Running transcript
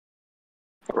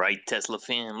Right, Tesla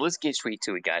fam, let's get straight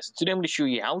to it, guys. Today I'm going to show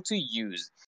you how to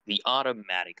use the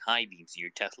automatic high beams in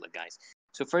your Tesla, guys.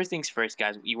 So first things first,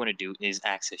 guys, what you want to do is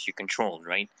access your controls,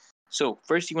 right? So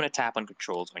first you want to tap on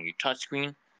controls on your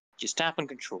touchscreen. Just tap on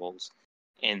controls,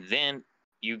 and then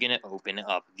you're going to open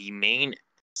up the main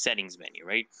settings menu,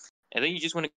 right? And then you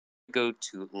just want to go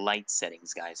to light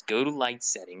settings, guys. Go to light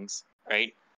settings,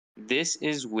 right? This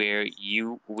is where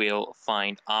you will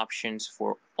find options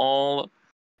for all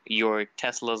your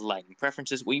Tesla's lighting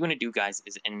preferences. What you want to do, guys,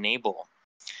 is enable. All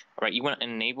right, you want to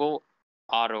enable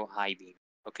auto high beam.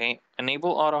 Okay,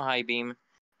 enable auto high beam,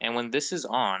 and when this is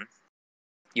on,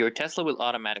 your Tesla will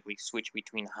automatically switch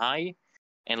between high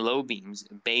and low beams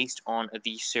based on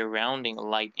the surrounding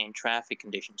light and traffic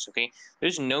conditions. Okay,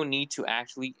 there's no need to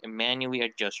actually manually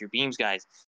adjust your beams, guys.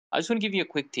 I just want to give you a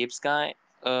quick tips, guy.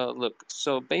 Look,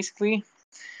 so basically,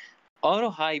 auto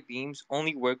high beams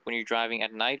only work when you're driving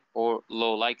at night or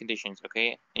low light conditions,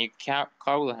 okay? And your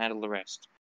car will handle the rest.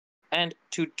 And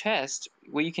to test,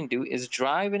 what you can do is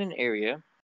drive in an area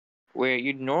where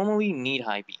you normally need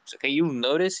high beams, okay? You'll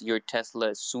notice your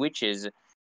Tesla switches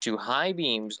to high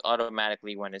beams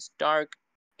automatically when it's dark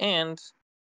and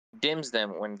dims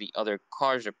them when the other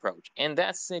cars approach. And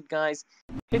that's it, guys.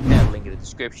 Hit that link in the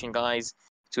description, guys,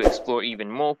 to explore even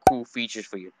more cool features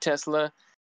for your Tesla.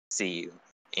 See you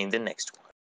in the next one.